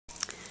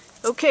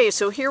Okay,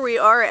 so here we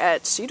are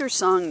at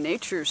Cedarsong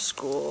Nature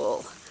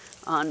School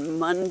on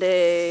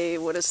Monday,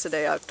 what is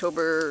today,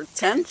 October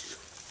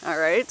 10th? All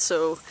right,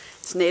 so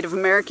it's Native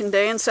American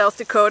Day in South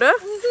Dakota.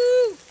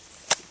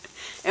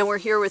 Woohoo! And we're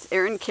here with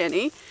Erin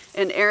Kenny.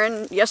 And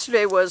Erin,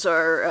 yesterday was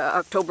our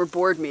October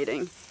board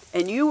meeting,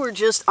 and you were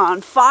just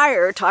on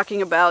fire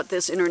talking about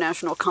this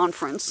international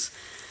conference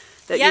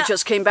that you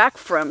just came back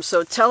from.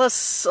 So tell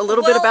us a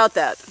little bit about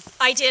that.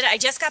 I did. I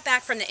just got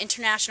back from the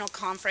International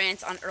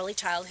Conference on Early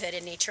Childhood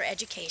and Nature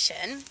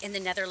Education in the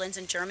Netherlands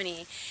and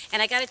Germany,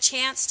 and I got a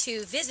chance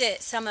to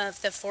visit some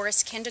of the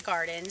forest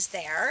kindergartens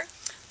there,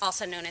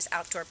 also known as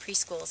outdoor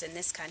preschools in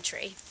this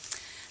country.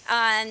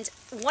 And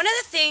one of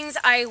the things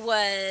I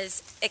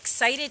was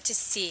excited to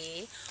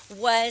see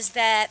was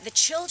that the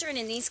children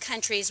in these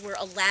countries were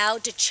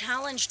allowed to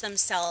challenge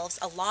themselves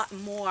a lot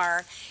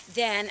more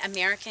than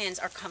Americans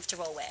are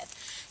comfortable with.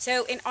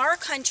 So in our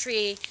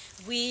country,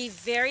 we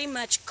very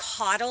much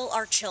coddle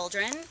our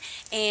children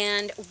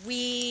and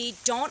we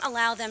don't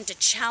allow them to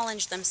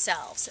challenge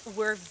themselves.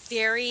 We're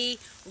very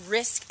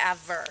risk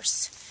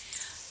averse.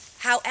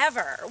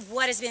 However,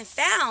 what has been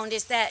found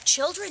is that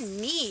children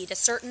need a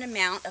certain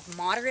amount of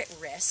moderate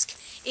risk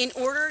in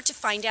order to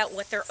find out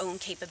what their own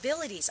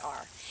capabilities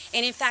are.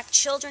 And in fact,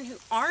 children who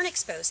aren't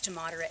exposed to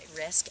moderate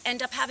risk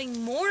end up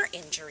having more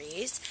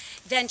injuries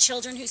than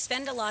children who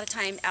spend a lot of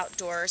time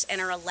outdoors and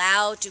are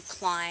allowed to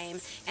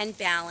climb and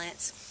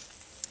balance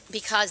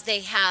because they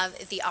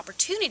have the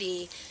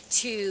opportunity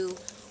to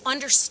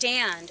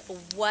understand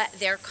what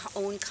their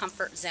own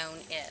comfort zone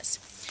is.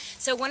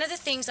 So one of the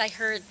things I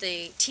heard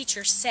the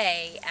teacher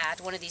say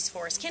at one of these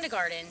forest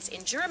kindergartens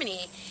in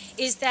Germany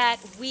is that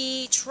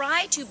we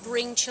try to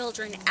bring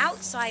children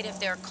outside of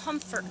their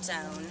comfort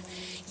zone,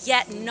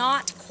 yet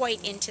not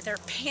quite into their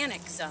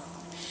panic zone.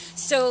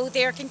 So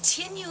they're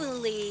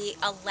continually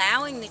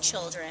allowing the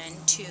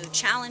children to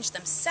challenge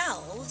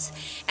themselves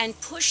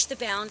and push the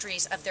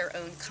boundaries of their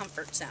own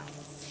comfort zone.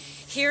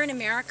 Here in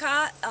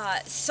America,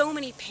 so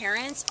many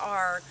parents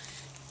are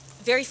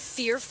very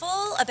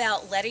fearful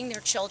about letting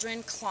their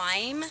children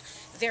climb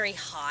very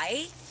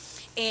high.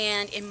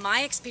 And in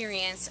my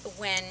experience,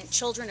 when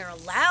children are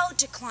allowed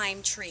to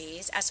climb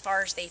trees as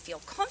far as they feel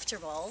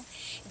comfortable,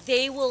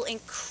 they will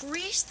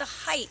increase the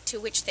height to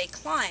which they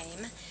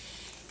climb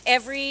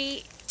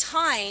every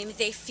time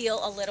they feel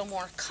a little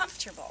more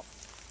comfortable.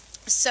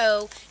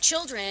 So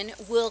children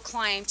will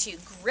climb to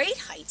great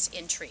heights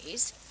in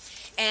trees.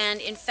 And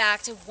in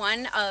fact,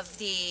 one of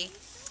the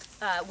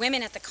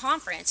women at the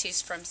conference,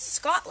 who's from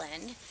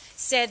Scotland,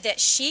 said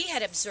that she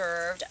had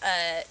observed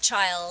a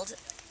child,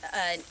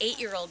 an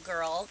 8-year-old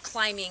girl,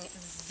 climbing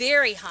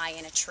very high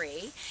in a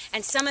tree,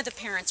 and some of the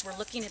parents were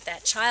looking at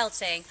that child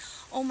saying,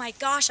 "Oh my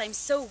gosh, I'm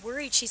so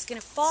worried she's going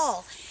to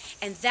fall."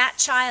 And that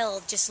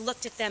child just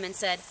looked at them and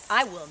said,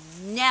 "I will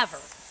never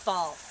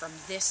fall from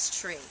this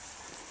tree."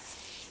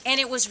 And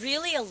it was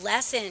really a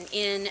lesson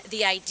in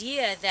the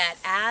idea that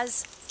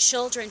as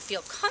children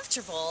feel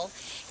comfortable,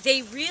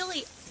 they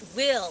really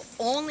will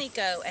only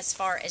go as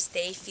far as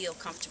they feel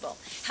comfortable.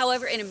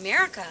 However, in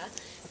America,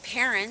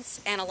 parents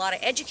and a lot of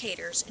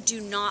educators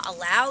do not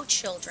allow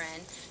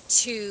children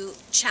to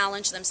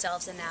challenge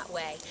themselves in that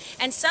way.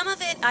 And some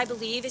of it, I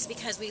believe, is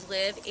because we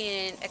live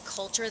in a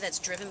culture that's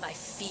driven by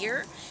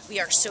fear. We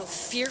are so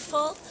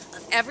fearful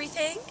of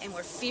everything, and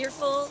we're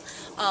fearful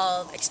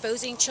of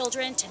exposing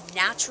children to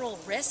natural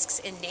risks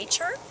in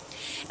nature.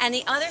 And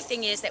the other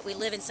thing is that we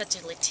live in such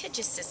a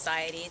litigious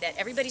society that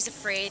everybody's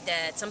afraid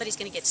that somebody's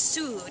going to get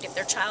sued if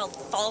their child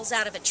falls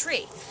out of a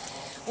tree.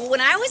 Well,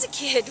 when I was a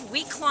kid,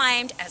 we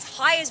climbed as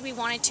high as we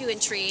wanted to in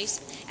trees,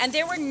 and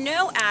there were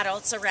no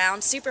adults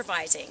around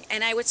supervising,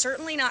 and I would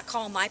certainly not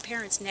call my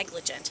parents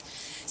negligent.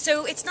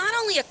 So it's not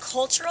only a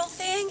cultural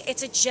thing,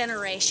 it's a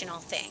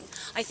generational thing.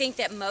 I think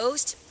that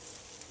most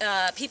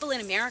people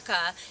in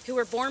America who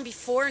were born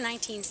before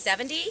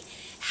 1970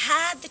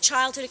 had the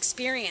childhood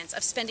experience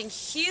of spending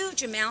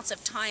huge amounts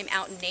of time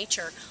out in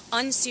nature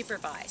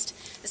unsupervised,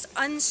 this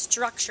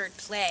unstructured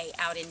play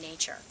out in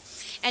nature.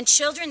 And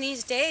children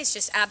these days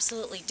just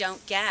absolutely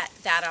don't get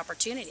that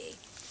opportunity.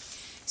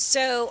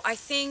 So I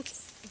think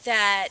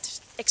that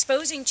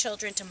exposing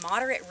children to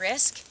moderate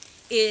risk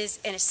is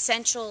an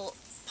essential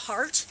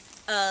part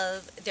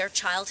of their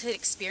childhood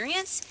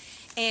experience,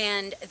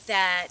 and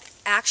that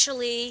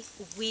actually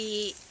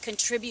we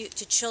contribute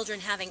to children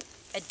having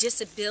a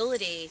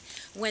disability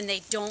when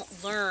they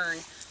don't learn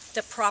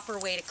the proper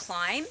way to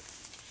climb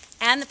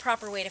and the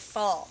proper way to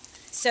fall.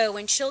 So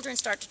when children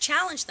start to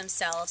challenge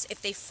themselves,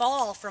 if they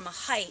fall from a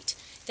height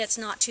that's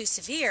not too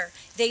severe,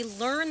 they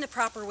learn the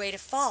proper way to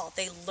fall.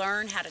 They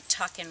learn how to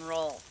tuck and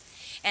roll.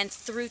 And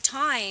through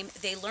time,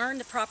 they learn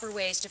the proper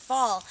ways to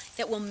fall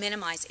that will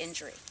minimize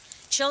injury.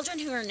 Children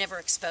who are never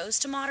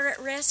exposed to moderate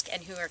risk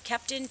and who are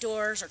kept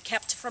indoors or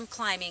kept from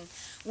climbing,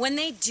 when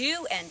they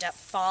do end up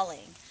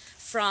falling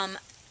from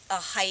a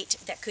height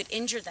that could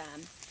injure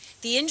them,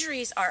 the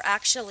injuries are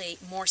actually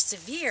more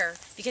severe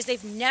because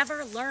they've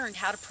never learned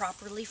how to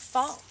properly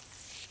fall.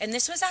 And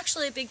this was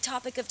actually a big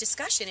topic of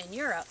discussion in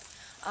Europe.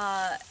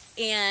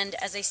 And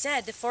as I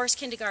said, the forest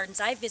kindergartens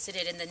I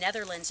visited in the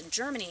Netherlands and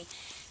Germany,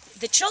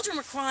 the children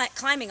were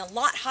climbing a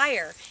lot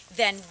higher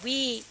than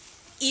we,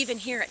 even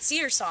here at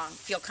Cedarsong,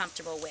 feel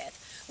comfortable with.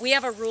 We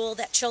have a rule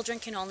that children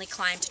can only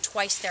climb to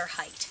twice their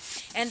height.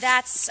 And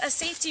that's a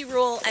safety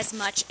rule as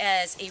much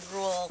as a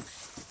rule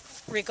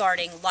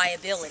regarding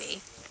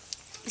liability.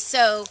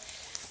 So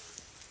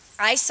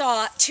I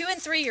saw 2-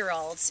 and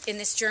 3-year-olds in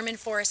this German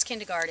forest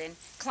kindergarten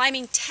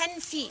climbing 10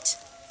 feet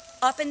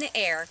up in the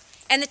air,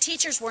 and the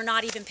teachers were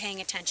not even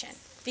paying attention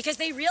because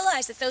they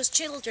realized that those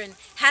children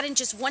hadn't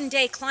just one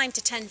day climbed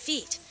to 10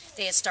 feet.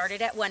 They had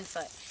started at 1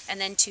 foot, and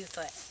then 2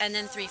 foot, and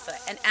then 3 foot.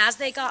 And as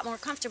they got more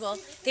comfortable,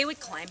 they would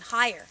climb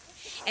higher.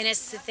 And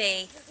as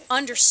they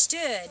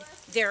understood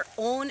their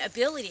own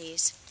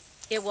abilities,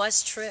 it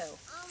was true.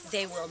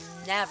 They will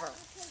never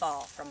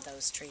fall from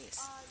those trees.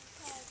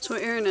 So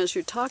Erin, as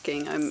you're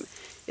talking,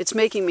 it's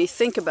making me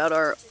think about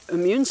our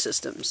immune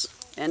systems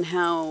and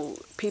how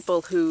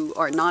people who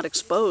are not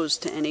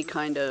exposed to any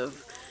kind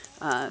of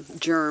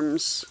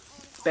germs,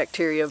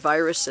 bacteria,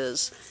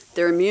 viruses,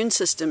 their immune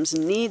systems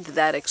need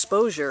that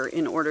exposure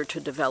in order to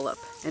develop.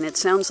 And it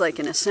sounds like,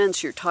 in a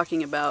sense, you're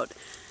talking about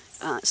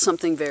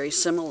something very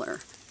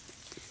similar.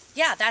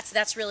 Yeah,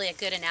 that's really a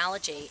good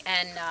analogy.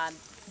 And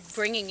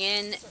bringing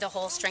in the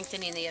whole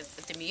strengthening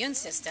of the immune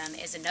system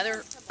is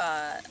another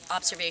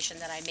observation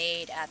that I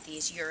made at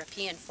these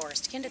European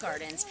forest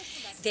kindergartens.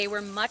 They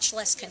were much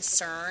less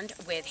concerned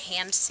with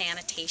hand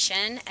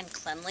sanitation and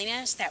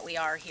cleanliness that we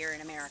are here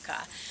in America.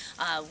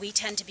 We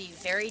tend to be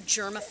very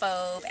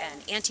germaphobe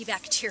and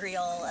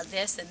antibacterial,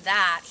 this and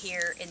that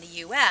here in the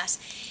U.S.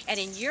 And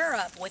in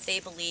Europe, what they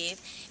believe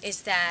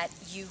is that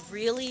you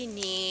really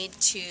need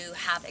to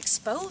have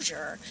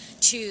exposure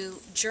to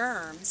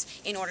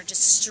germs in order to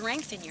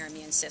strengthen your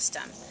immune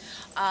system.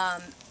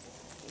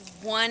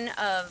 One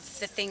of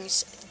the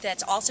things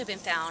that's also been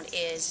found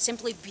is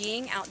simply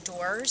being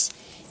outdoors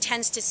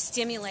tends to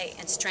stimulate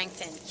and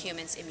strengthen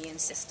humans' immune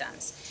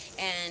systems.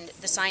 And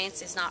the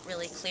science is not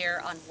really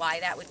clear on why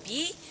that would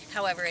be,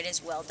 however, it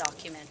is well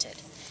documented.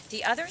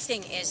 The other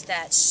thing is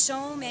that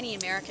so many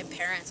American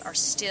parents are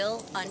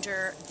still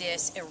under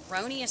this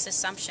erroneous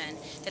assumption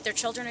that their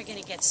children are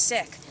going to get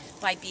sick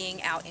by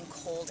being out in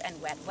cold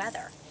and wet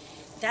weather.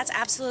 That's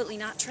absolutely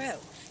not true.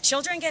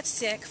 Children get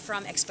sick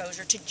from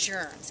exposure to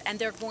germs, and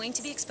they're going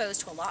to be exposed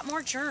to a lot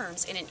more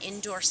germs in an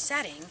indoor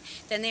setting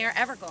than they are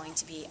ever going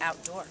to be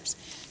outdoors.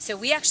 So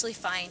we actually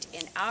find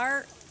in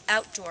our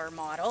outdoor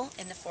model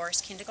in the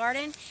forest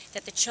kindergarten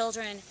that the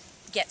children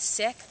get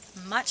sick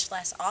much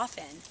less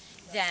often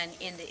than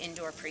in the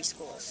indoor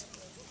preschools.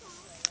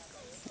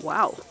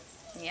 Wow.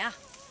 Yeah.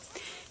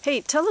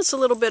 Hey, tell us a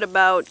little bit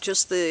about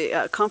just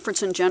the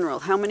conference in general.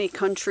 How many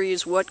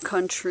countries, what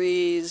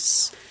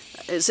countries?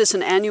 Is this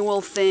an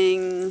annual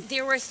thing?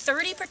 There were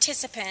 30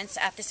 participants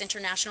at this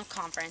international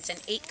conference, and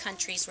 8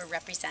 countries were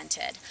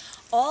represented.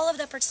 All of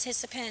the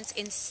participants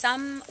in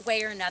some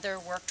way or another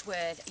worked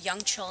with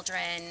young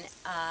children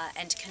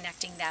and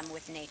connecting them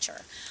with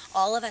nature.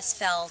 All of us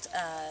felt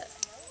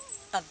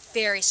a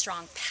very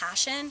strong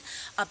passion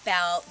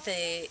about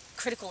the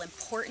critical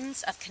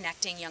importance of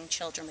connecting young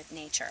children with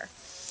nature.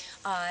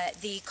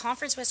 The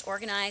conference was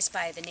organized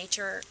by the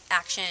Nature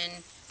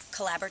Action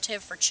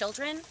Collaborative for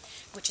Children,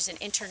 which is an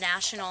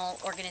international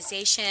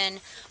organization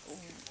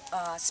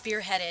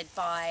spearheaded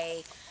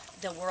by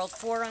the World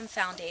Forum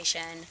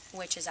Foundation,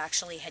 which is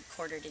actually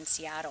headquartered in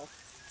Seattle.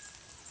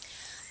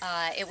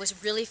 It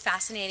was really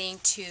fascinating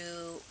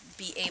to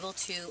be able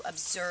to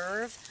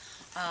observe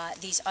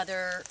these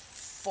other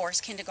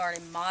forest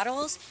kindergarten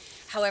models.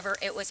 However,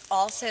 it was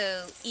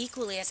also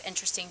equally as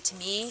interesting to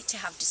me to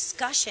have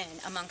discussion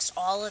amongst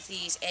all of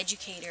these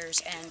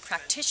educators and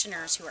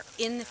practitioners who are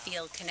in the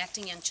field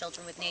connecting young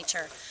children with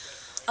nature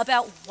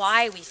about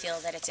why we feel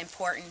that it's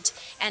important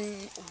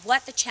and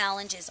what the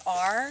challenges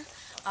are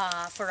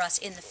for us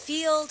in the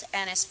field,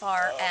 and as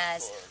far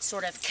as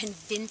sort of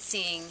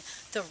convincing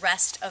the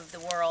rest of the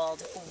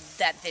world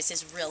that this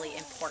is really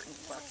important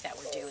work that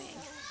we're doing.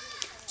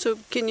 So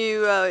can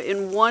you,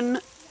 in one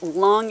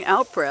long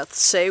out-breath,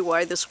 say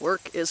why this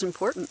work is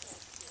important?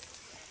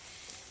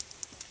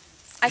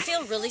 I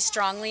feel really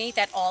strongly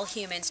that all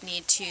humans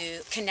need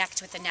to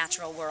connect with the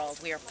natural world.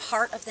 We are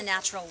part of the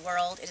natural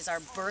world. It is our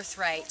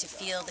birthright to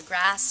feel the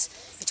grass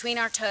between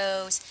our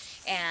toes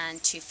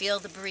and to feel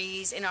the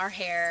breeze in our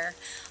hair.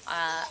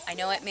 I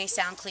know it may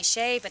sound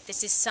cliche, but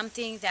this is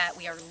something that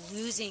we are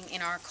losing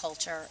in our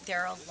culture.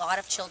 There are a lot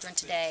of children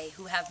today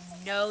who have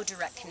no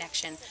direct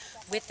connection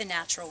with the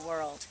natural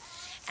world.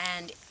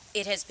 And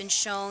it has been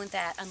shown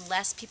that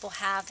unless people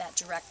have that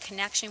direct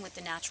connection with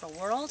the natural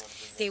world,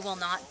 they will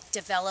not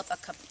develop a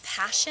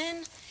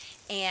compassion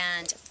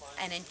and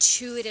an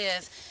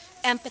intuitive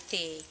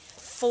empathy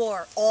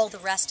for all the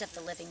rest of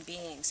the living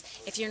beings.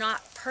 If you're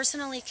not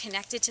personally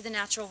connected to the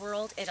natural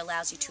world, it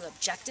allows you to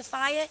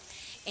objectify it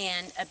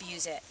and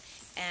abuse it.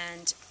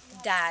 And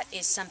that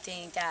is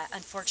something that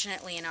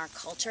unfortunately in our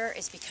culture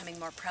is becoming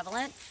more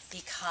prevalent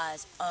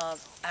because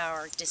of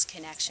our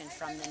disconnection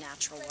from the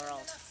natural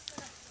world.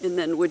 And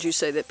then would you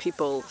say that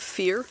people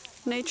fear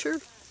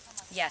nature?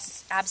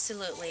 Yes,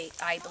 absolutely.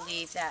 I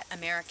believe that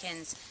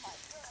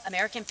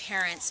American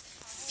parents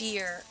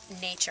fear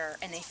nature,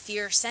 and they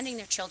fear sending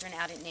their children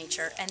out in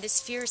nature, and this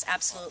fear is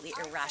absolutely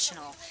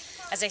irrational.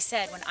 As I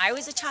said, when I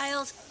was a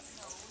child,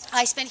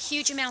 I spent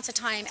huge amounts of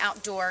time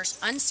outdoors,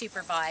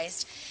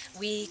 unsupervised.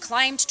 We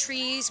climbed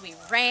trees, we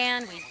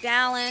ran, we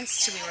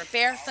balanced, we were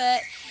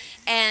barefoot,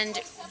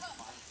 and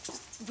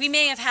we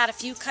may have had a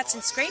few cuts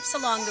and scrapes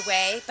along the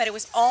way, but it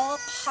was all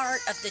part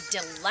of the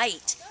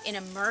delight in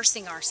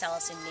immersing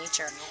ourselves in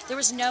nature. There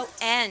was no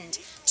end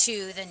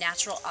to the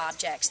natural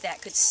objects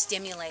that could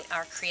stimulate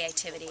our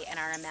creativity and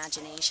our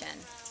imagination.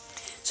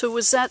 So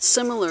was that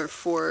similar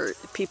for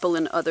people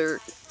in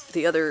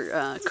the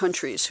other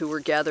countries who were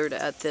gathered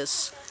at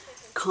this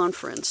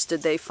conference?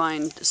 Did they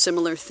find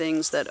similar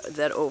things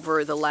that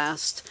over the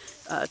last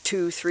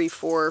 2, 3,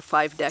 4,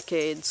 5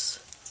 decades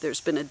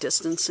there's been a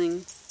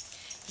distancing?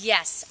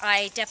 Yes,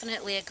 I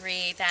definitely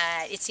agree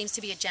that it seems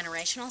to be a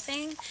generational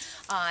thing.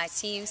 It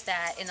seems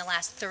that in the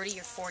last 30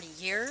 or 40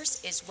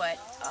 years is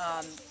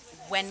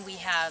when we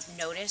have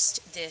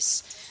noticed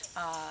this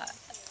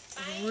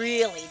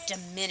really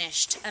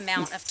diminished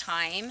amount of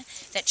time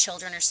that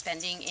children are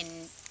spending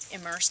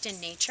immersed in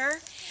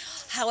nature.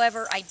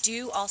 However, I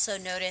do also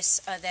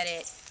notice that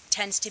it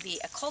tends to be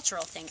a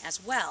cultural thing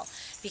as well,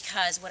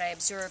 because what I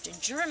observed in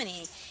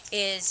Germany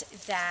is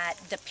that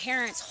the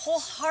parents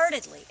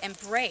wholeheartedly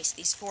embrace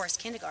these forest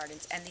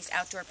kindergartens and these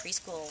outdoor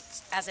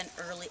preschools as a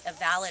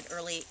valid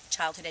early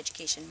childhood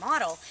education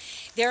model.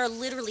 There are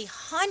literally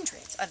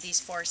hundreds of these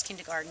forest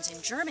kindergartens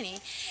in Germany,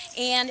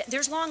 and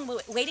there's long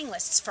waiting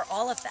lists for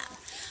all of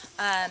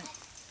them.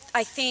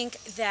 I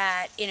think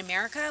that in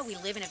America, we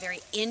live in a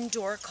very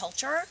indoor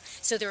culture,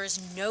 so there is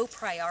no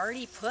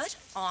priority put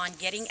on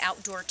getting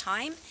outdoor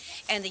time,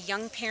 and the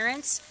young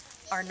parents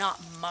are not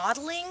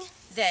modeling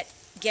that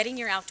getting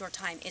your outdoor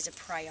time is a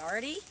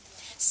priority.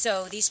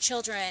 So these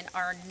children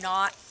are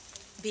not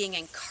being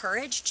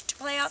encouraged to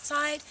play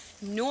outside,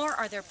 nor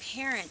are their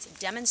parents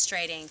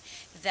demonstrating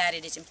that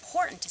it is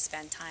important to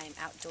spend time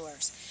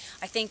outdoors.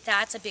 I think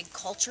that's a big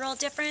cultural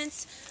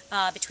difference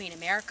between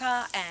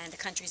America and the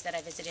countries that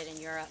I visited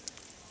in Europe.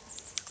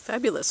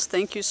 Fabulous.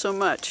 Thank you so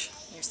much.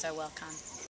 You're so welcome.